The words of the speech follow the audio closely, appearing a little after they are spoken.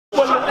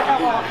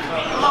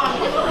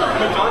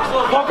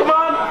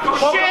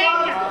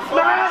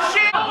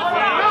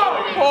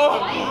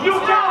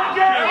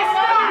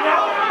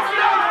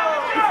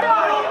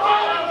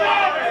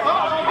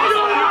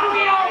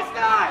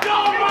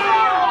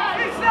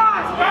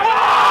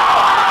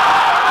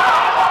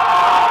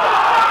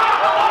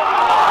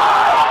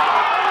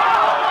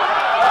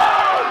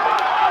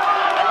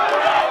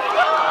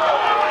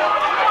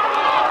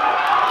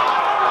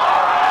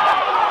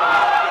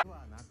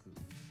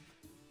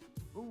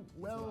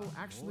Well,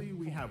 actually,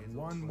 we have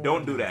one more.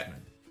 Don't do that.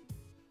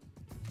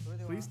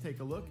 Please take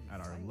a look at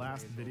our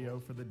last video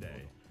for the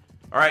day.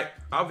 All right,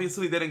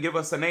 obviously they didn't give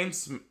us a name.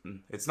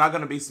 It's not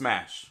gonna be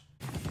Smash.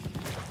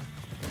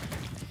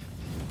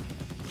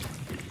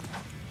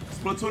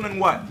 Splatoon and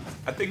what?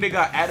 I think they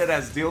got added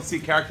as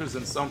DLC characters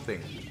in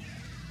something.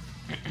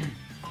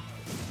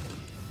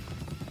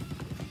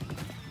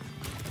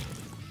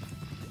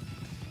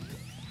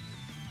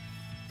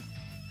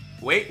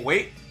 Wait.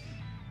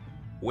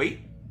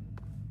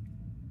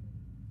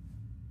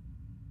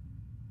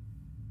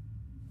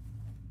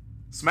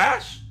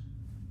 Smash?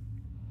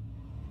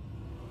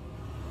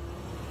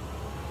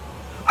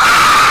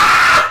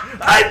 Ah!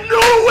 I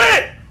knew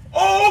it!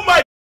 Oh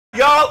my,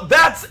 y'all,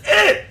 that's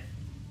it!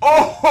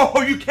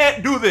 Oh, you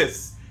can't do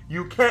this.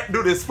 You can't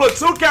do this.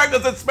 Splatoon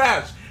characters in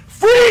Smash.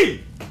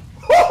 Free!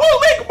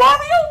 Oh, Link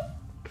Mario?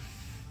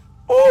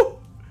 Oh,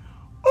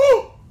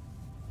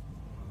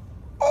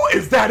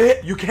 is that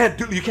it? You can't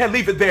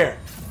leave it there.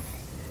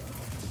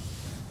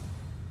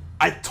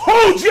 I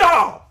told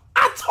y'all!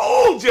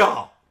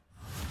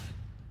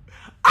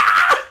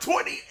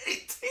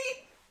 2018.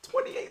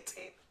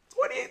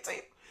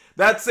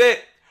 That's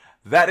it.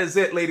 That is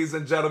it, ladies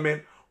and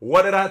gentlemen.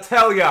 What did I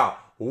tell y'all?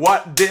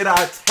 What did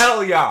I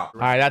tell y'all? All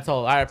right, that's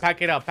all. All right,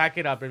 pack it up,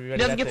 everybody. He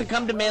doesn't get to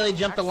come to Melee,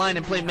 jump the line,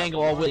 and play Mango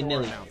all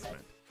willy-nilly.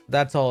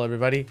 That's all,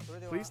 everybody.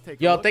 Please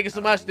take Yo, thank you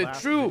so much. The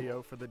true.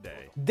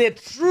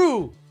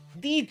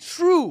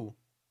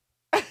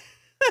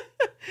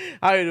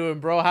 How you doing,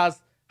 bro?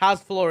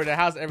 How's Florida?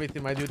 How's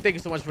everything, my dude? Thank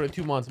you so much for the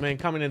 2 months, man.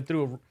 Coming in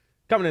through.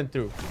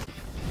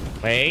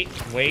 Wait.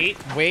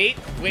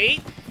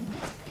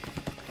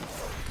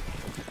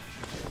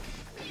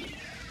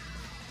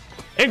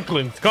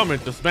 Inkling's coming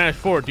to Smash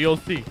 4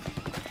 DLC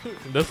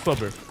in this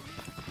summer.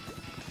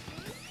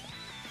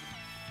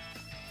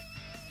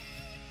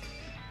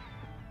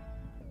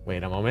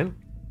 Wait a moment.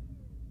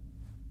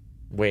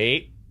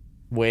 Wait.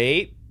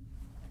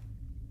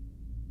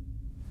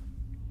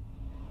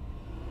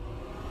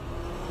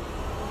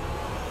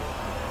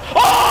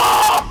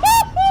 Oh!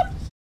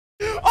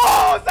 Oh,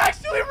 I was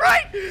actually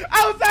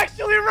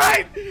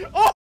right!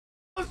 Oh,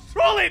 I was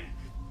trolling!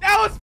 I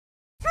was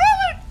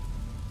trolling!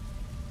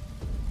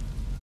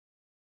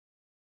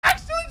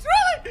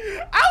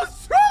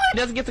 He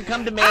doesn't get to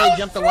come to Melee,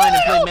 jump the line,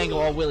 and play Mango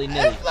all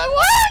willy-nilly. Like,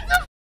 what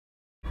the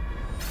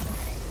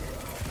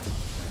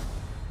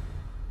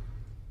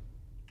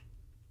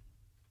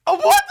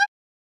what the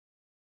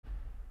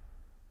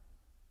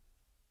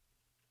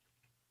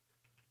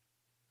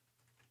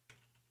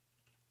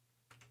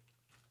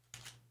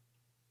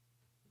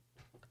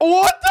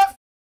What the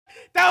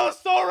That was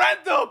so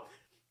random!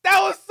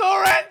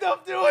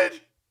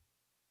 Dude!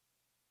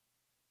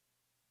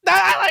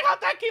 I like how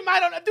that came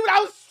out on. Dude, I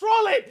was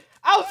trolling!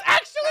 I was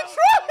actually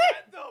trolling!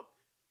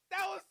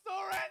 That was so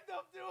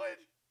random,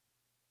 dude!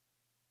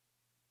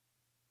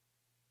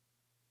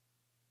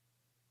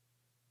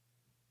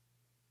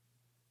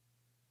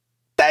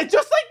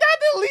 Just like that,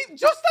 they leave.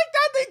 Just like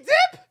that, they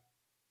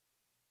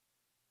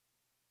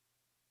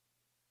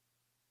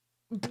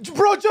dip.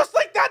 Bro, just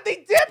like that,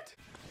 they dipped.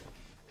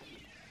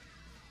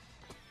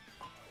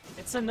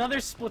 It's another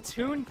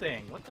Splatoon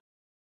thing. What the?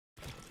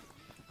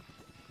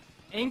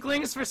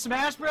 Inklings for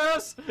Smash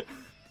Bros?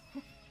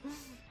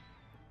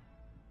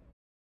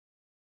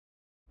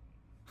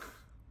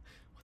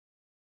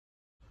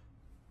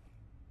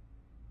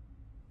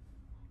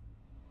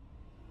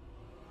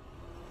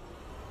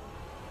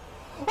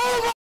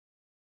 What?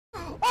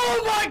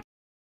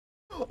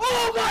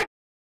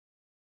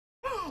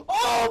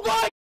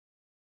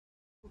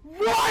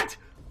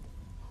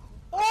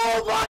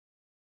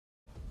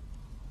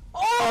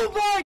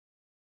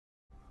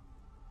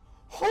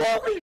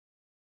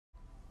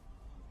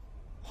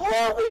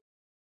 Holy.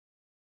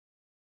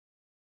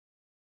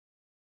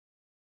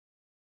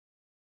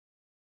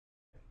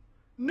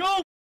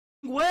 No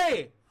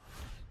way!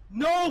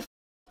 No.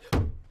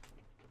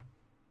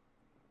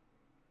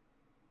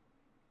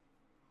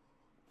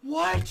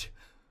 What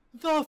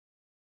the?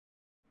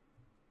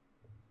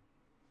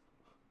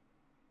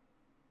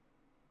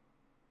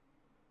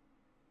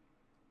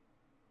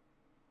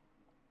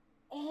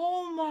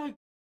 Oh my.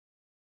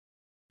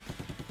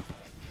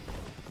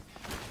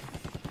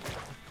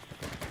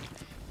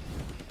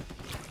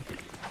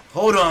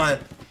 Hold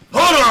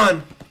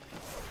on!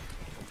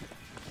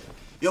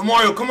 Yo,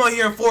 Mario, come out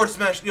here and forward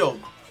smash. Yo,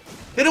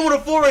 hit him with a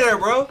forward there,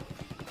 bro.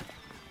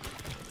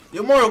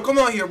 Yo, Mario, come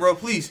out here, bro,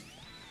 please.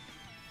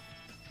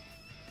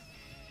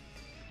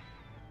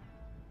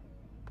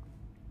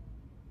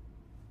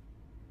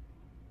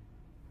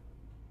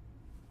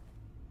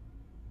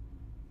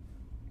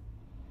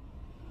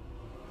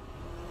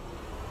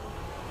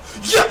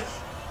 Yeah!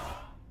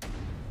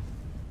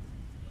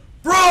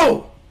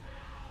 Bro!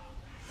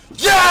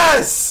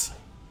 Yes!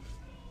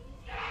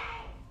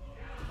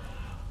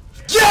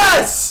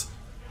 Yes!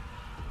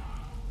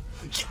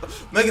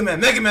 Mega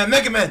Man!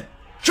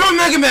 Show me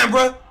Mega Man,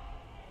 bro!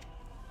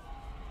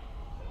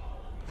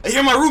 I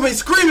hear my roommate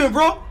screaming,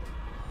 bro!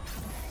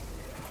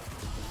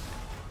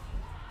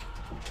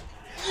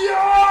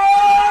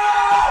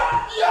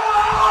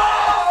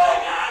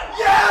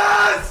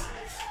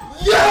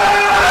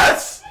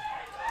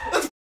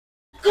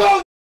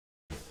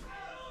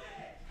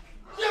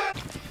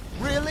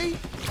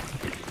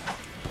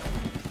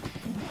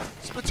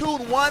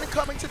 1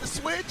 coming to the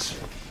Switch.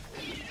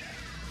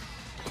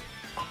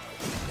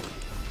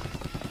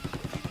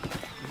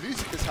 The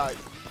music is hype.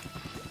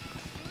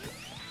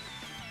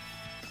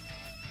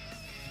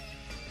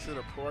 To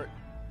the port.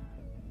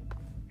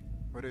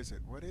 What is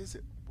it? What is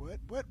it? What?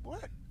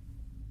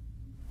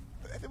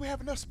 I think we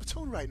have enough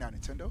Splatoon right now,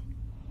 Nintendo.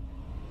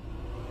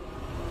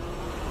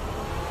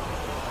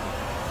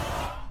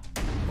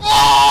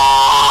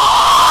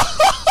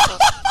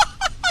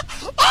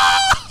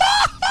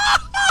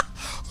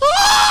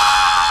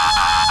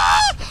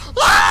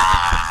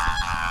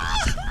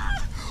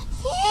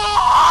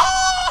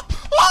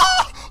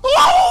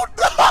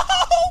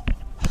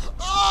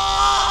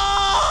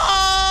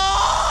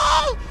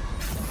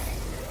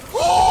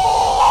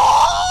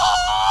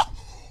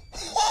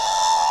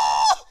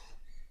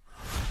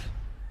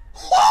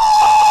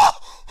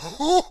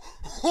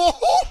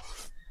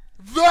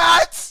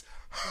 That's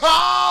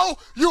how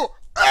you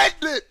end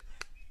it!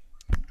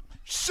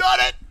 Shut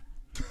it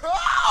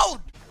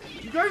down!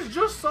 You guys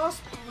just saw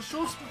the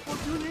show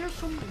Splatoon. Here's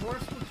some more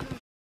Splatoon.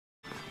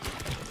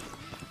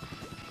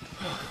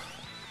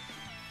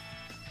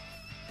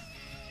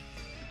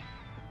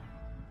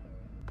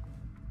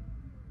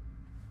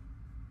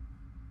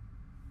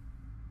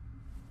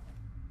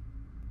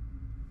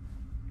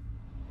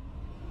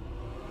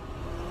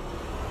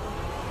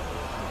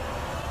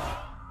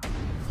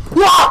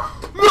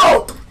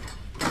 No!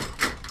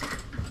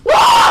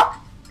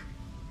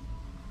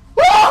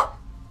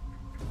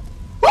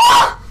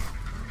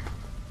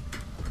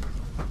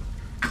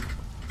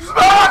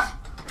 Smash!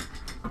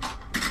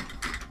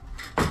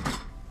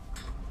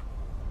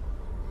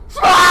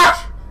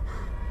 Smash!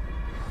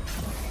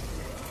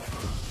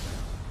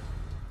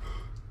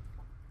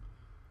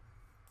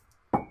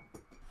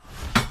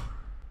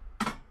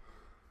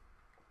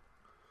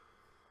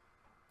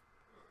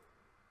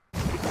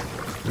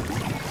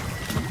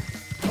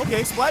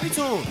 Okay,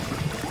 Splatty-toon.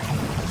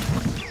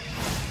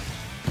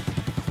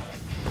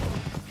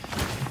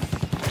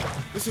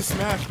 This is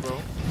Smash,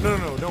 bro.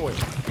 No way.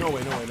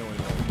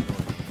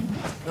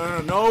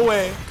 No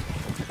way.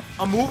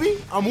 A movie?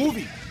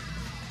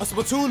 A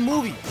Splatoon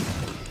movie.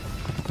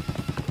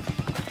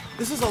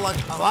 This is a lot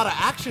of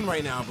action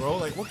right now, bro.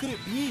 Like, what could it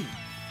be?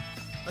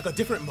 Like a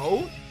different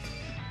mode?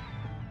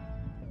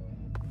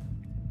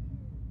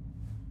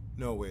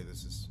 No way,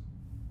 this is...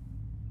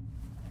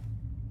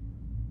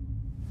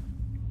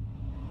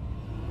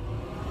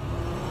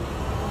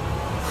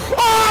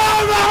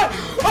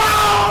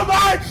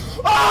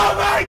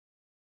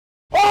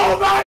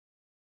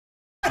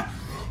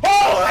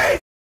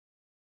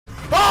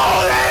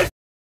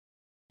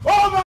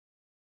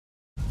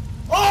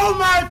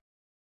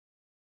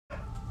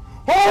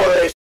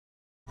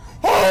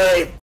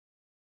 Holy!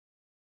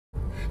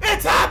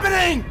 It's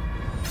happening!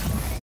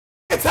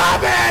 It's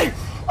happening!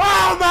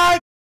 Oh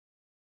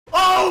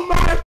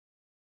my!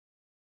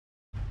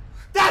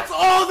 That's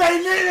all they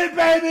needed,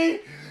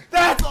 baby!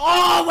 That's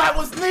all that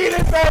was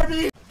needed,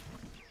 baby!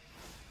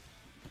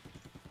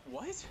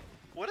 What?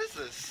 What is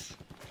this?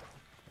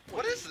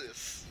 What is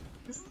this?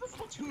 This is the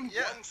Splatoon 1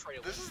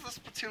 trailer. This is the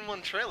Splatoon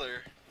 1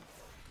 trailer.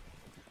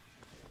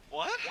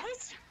 What?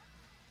 What?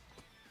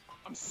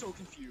 I'm so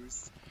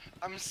confused.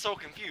 I'm so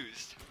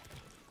confused.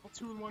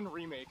 Splatoon 1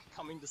 remake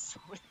coming to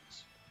Switch.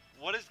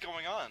 What is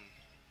going on?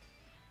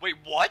 Wait,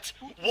 what?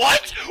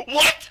 What?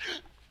 What?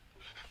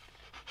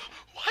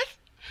 What?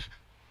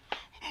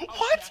 Oh,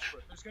 What?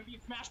 There's gonna be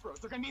in Smash Bros.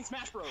 They're gonna be in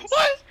Smash Bros.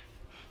 What?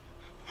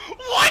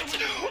 What?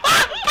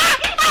 What?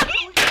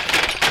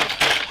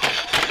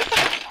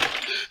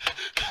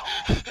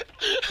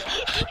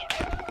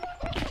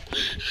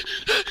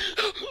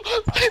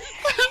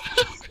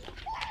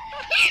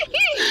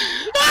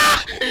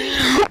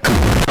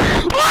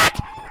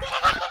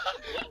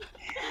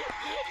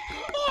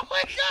 Oh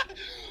my god!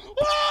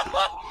 Oh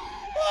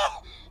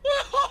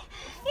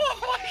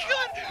my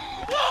god!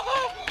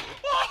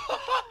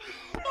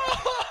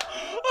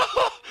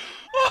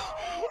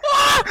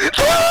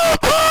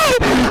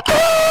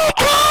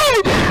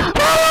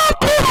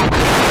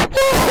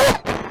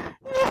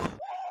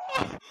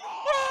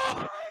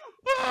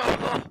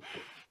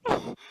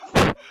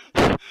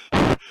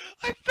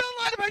 I fell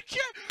out of my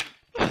chair!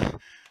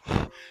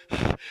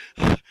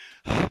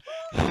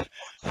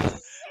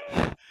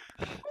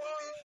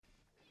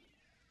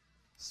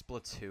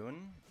 Splatoon?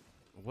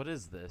 What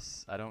is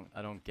this? I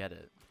don't get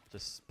it.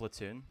 Just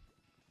Splatoon?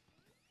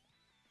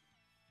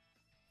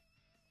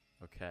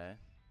 Okay.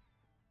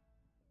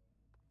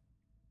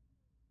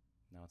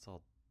 Now it's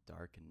all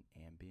dark and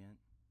ambient.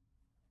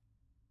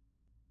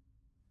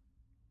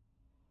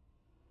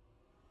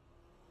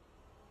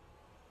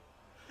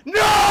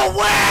 No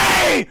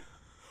way!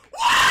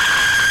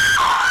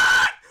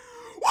 What?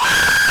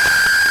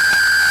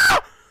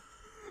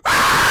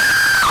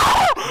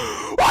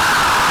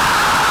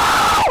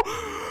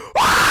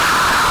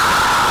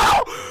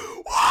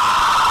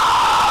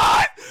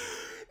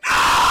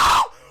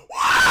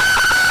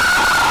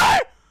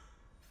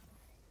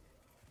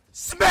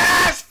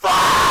 Smash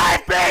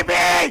 5,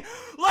 baby!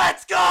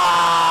 Let's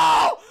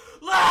go!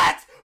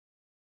 Let's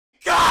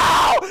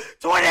go!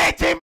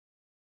 my team.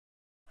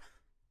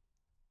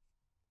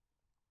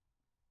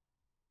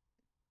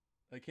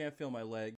 I can't feel my leg.